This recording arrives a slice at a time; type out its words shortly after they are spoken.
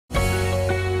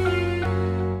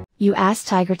You ask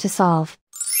Tiger to solve.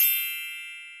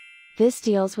 This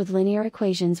deals with linear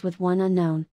equations with one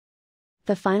unknown.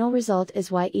 The final result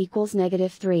is y equals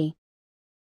 -3.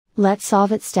 Let's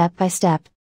solve it step by step.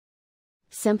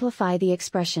 Simplify the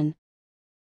expression.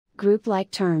 Group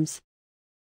like terms.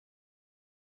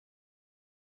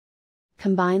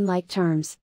 Combine like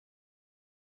terms.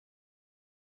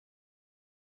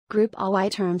 Group all y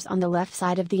terms on the left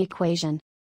side of the equation.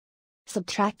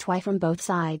 Subtract y from both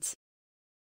sides.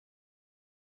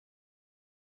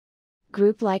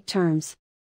 Group like terms.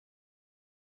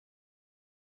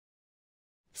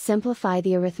 Simplify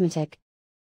the arithmetic.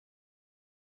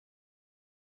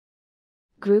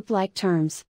 Group like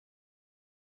terms.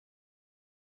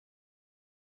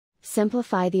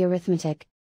 Simplify the arithmetic.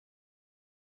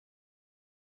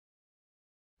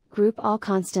 Group all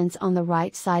constants on the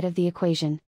right side of the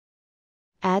equation.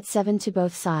 Add 7 to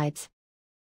both sides.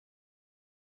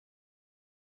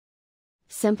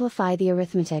 Simplify the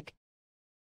arithmetic.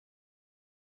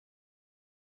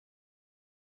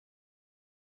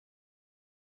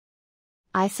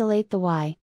 Isolate the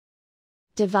y.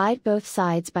 Divide both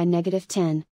sides by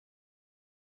 -10.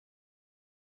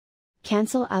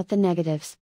 Cancel out the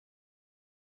negatives.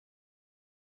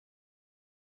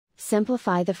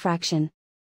 Simplify the fraction.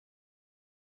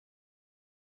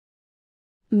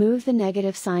 Move the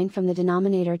negative sign from the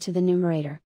denominator to the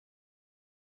numerator.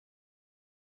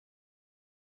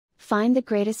 Find the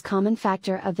greatest common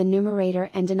factor of the numerator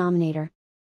and denominator.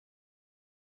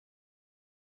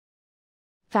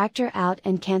 Factor out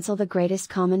and cancel the greatest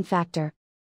common factor.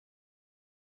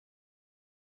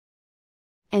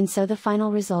 And so the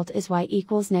final result is y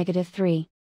equals -3.